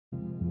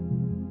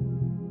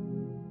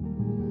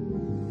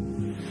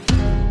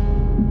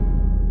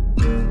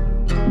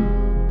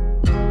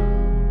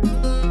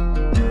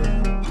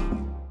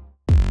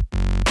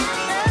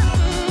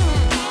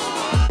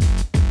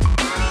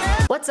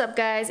up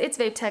guys, it's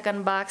Vapetech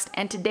Unboxed,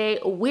 and today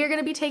we're going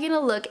to be taking a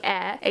look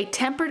at a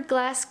tempered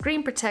glass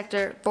screen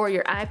protector for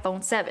your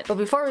iPhone 7. But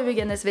before we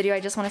begin this video, I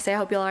just want to say I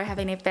hope you all are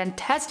having a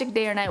fantastic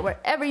day or night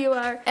wherever you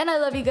are, and I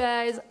love you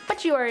guys,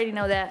 but you already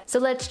know that. So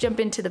let's jump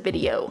into the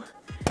video.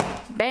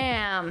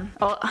 Bam!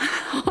 Oh,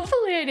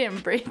 hopefully I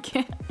didn't break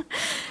it.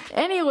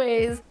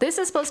 Anyways, this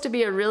is supposed to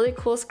be a really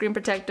cool screen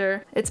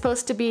protector. It's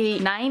supposed to be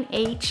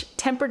 9H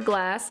tempered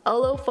glass,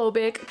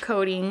 oleophobic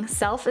coating,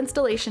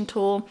 self-installation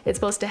tool. It's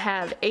supposed to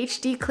have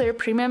HD clear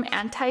premium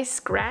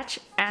anti-scratch,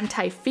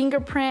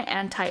 anti-fingerprint,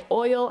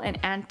 anti-oil, and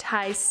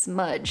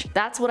anti-smudge.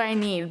 That's what I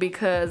need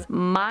because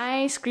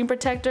my screen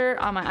protector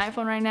on my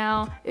iPhone right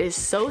now is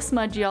so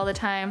smudgy all the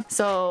time.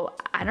 So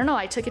I don't know,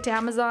 I took it to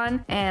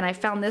Amazon and I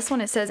found this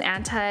one. It says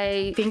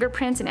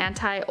anti-fingerprints and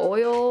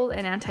anti-oil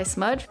and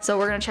anti-smudge. So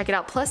we're gonna check it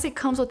out. Plus it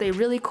comes with a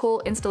really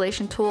cool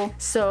installation tool.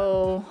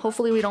 So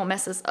hopefully we don't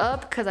mess this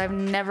up because I've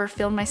never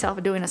filmed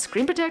myself doing a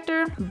screen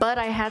protector, but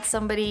I had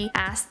somebody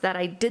ask that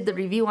I did the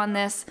review on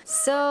this.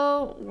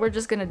 So we're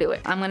just gonna do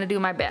it. I'm gonna do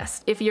my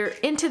best. If you're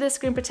into this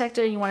screen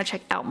protector and you wanna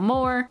check out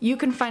more, you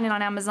can find it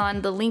on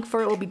Amazon. The link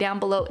for it will be down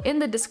below in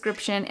the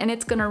description, and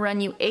it's gonna run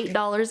you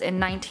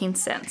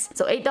 $8.19.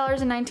 So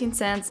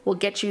 $8.19 will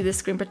get you this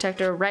screen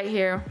protector right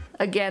here.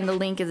 Again, the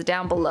link is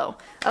down below.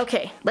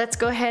 Okay, let's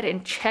go ahead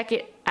and check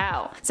it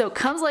out. So it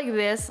comes like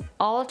this,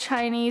 all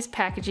Chinese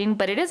packaging,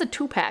 but it is a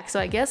 2-pack, so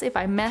I guess if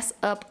I mess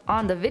up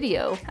on the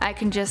video, I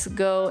can just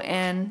go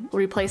and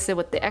replace it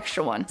with the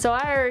extra one. So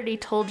I already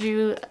told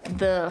you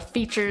the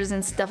features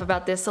and stuff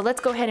about this, so let's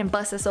go ahead and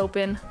bust this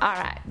open.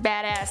 Alright,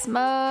 badass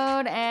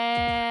mode,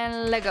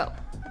 and let go.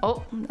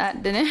 Oh,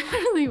 that didn't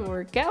really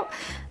work out,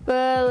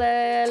 but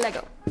let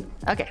go.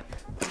 Okay.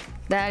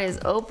 That is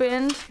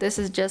opened. This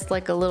is just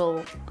like a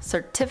little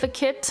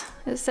certificate,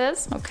 it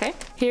says. Okay.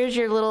 Here's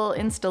your little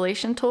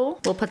installation tool.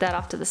 We'll put that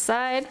off to the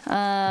side.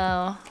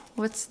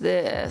 What's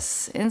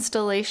this?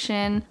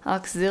 Installation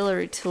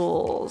auxiliary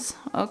tools.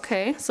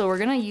 Okay, so we're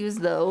gonna use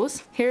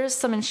those. Here's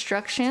some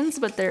instructions,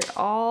 but they're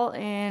all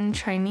in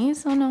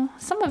Chinese. Oh no,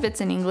 some of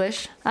it's in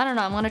English. I don't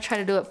know, I'm gonna try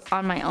to do it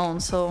on my own,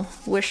 so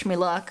wish me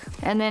luck.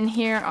 And then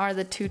here are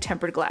the 2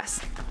 tempered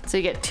glass. So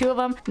you get 2 of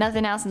them,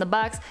 nothing else in the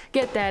box.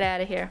 Get that out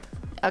of here.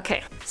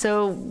 Okay,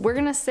 so we're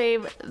gonna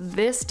save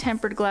this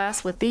tempered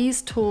glass with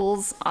these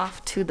tools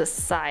off to the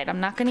side. I'm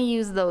not gonna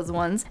use those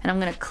ones, and I'm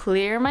gonna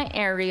clear my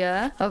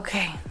area.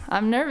 Okay,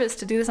 I'm nervous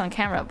to do this on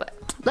camera,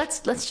 but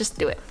let's just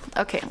do it.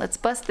 Okay, let's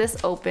bust this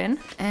open,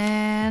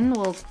 and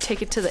we'll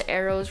take it to the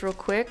arrows real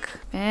quick.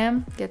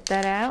 Bam, get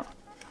that out.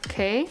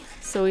 Okay,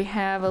 so we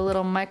have a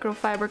little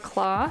microfiber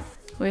cloth.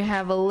 We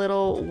have a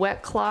little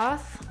wet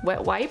cloth,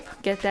 wet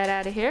wipe, get that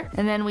out of here.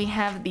 And then we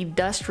have the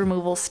dust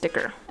removal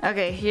sticker.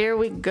 Okay, here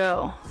we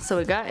go. So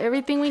we got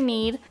everything we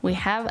need. We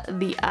have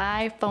the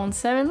iPhone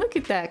 7. Look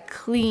at that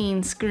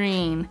clean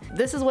screen.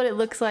 This is what it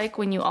looks like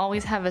when you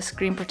always have a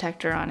screen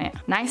protector on it.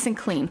 Nice and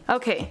clean.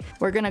 Okay,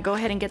 we're gonna go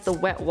ahead and get the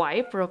wet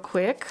wipe real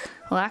quick.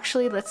 Well,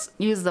 actually, let's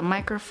use the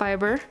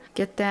microfiber.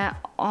 Get that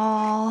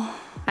all.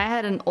 I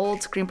had an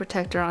old screen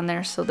protector on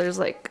there, so there's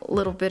like a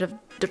little bit of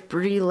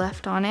debris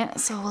left on it.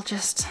 So we'll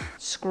just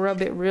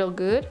scrub it real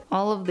good.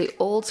 All of the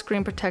old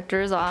screen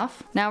protector is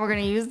off. Now we're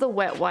gonna use the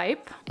wet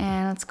wipe,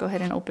 and let's go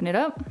ahead and open it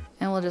up,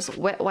 and we'll just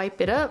wet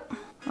wipe it up.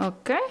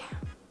 Okay,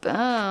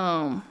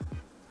 boom.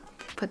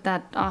 Put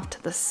that off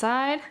to the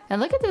side. And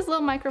look at this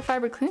little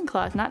microfiber cleaning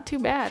cloth, not too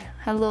bad.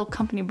 Had a little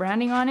company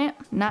branding on it.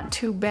 Not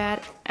too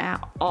bad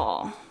at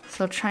all.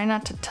 So try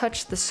not to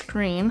touch the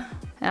screen.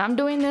 And I'm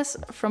doing this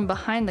from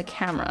behind the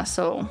camera,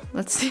 so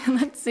let's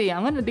see.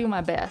 I'm gonna do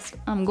my best.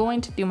 I'm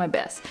going to do my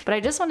best. But I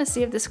just wanna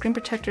see if the screen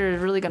protector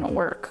is really gonna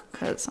work,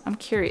 because I'm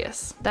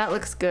curious. That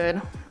looks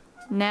good.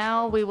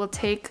 Now we will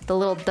take the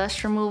little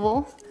dust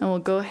removal, and we'll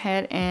go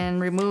ahead and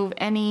remove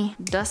any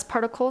dust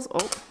particles.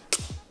 Oh.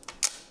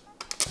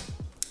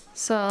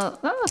 So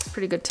that looks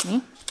pretty good to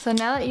me. So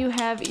now that you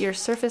have your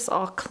surface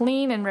all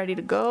clean and ready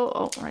to go,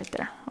 oh, right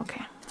there,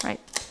 okay, right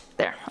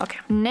there, okay.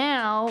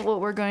 Now what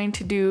we're going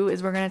to do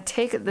is we're gonna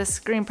take the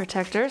screen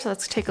protector. So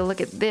let's take a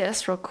look at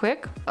this real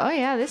quick. Oh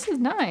yeah, this is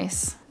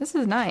nice. This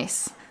is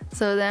nice.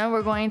 So then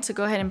we're going to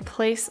go ahead and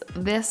place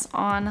this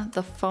on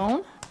the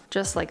phone,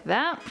 just like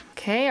that.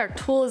 Okay, our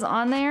tool is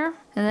on there.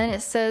 And then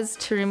it says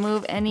to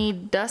remove any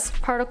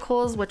dust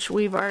particles, which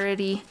we've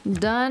already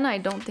done. I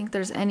don't think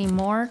there's any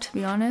more, to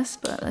be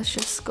honest, but let's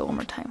just go one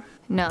more time.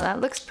 No, that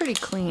looks pretty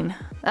clean.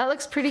 That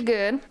looks pretty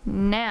good.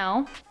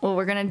 Now, what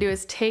we're gonna do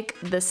is take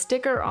the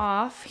sticker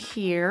off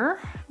here.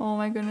 Oh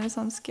my goodness,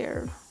 I'm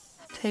scared.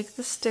 Take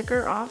the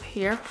sticker off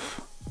here.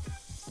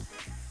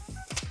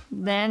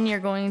 Then you're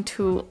going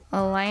to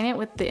align it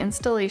with the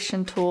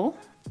installation tool.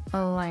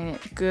 Align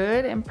it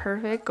good and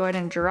perfect. Go ahead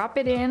and drop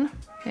it in.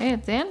 Okay,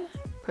 it's in.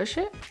 Push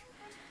it,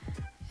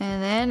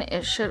 and then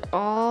it should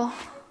all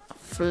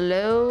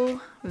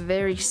flow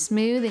very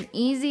smooth and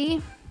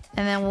easy.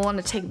 And then we'll want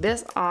to take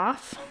this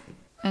off.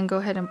 and go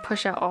ahead and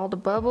push out all the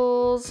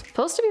bubbles. It's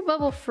supposed to be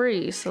bubble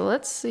free, so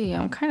let's see.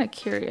 I'm kind of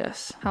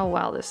curious how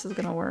well this is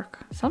gonna work.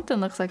 Something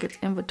looks like it's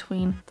in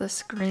between the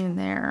screen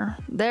there.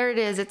 There it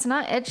is. It's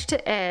not edge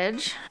to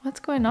edge. What's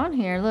going on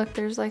here? Look,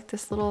 there's like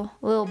this little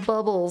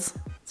bubbles.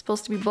 It's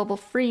supposed to be bubble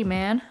free,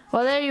 man.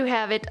 Well, there you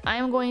have it.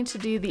 I'm going to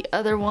do the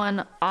other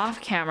one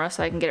off camera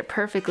so I can get it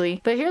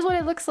perfectly. But here's what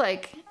it looks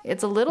like.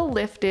 It's a little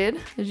lifted,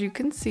 as you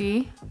can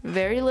see.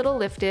 Very little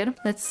lifted.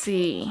 Let's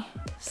see.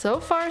 So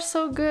far,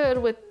 so good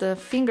with the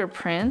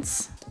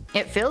fingerprints.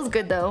 It feels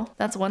good though.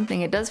 That's one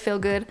thing. It does feel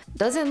good.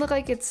 Doesn't look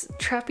like it's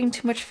trapping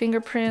too much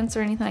fingerprints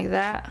or anything like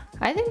that.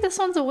 I think this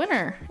one's a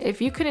winner.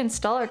 If you could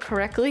install it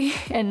correctly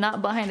and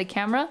not behind a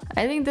camera,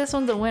 I think this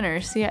one's a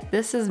winner. See,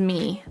 this is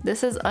me.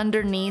 This is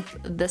underneath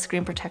the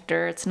screen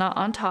protector. It's not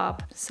on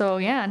top. So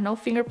yeah, no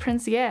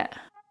fingerprints yet.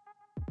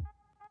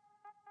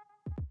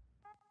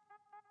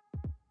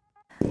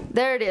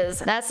 There it is.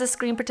 That's the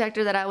screen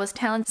protector that I was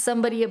telling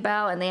somebody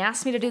about, and they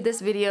asked me to do this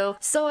video,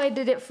 so I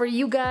did it for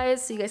you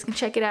guys so you guys can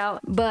check it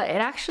out. But it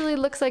actually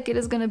looks like it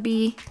is gonna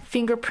be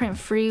fingerprint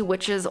free,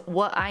 which is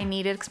what I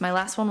needed because my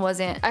last one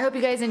wasn't. I hope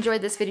you guys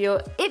enjoyed this video.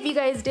 If you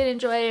guys did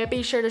enjoy it,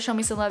 be sure to show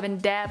me some love and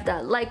dab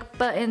that like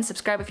button,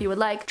 subscribe if you would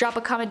like, drop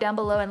a comment down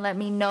below and let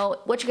me know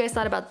what you guys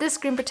thought about this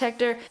screen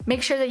protector.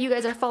 Make sure that you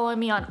guys are following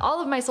me on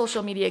all of my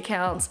social media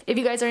accounts. If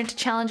you guys are into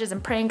challenges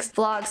and pranks,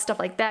 vlogs, stuff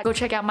like that, go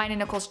check out mine and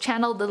Nicole's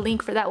channel. The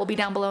link for that will be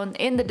down below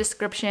in the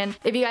description.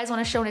 If you guys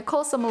want to show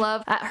Nicole some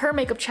love at her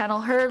makeup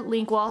channel, her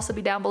link will also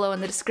be down below in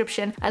the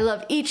description. I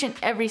love each and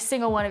every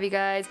single one of you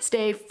guys.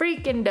 Stay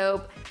freaking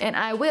dope, and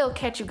I will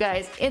catch you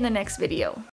guys in the next video.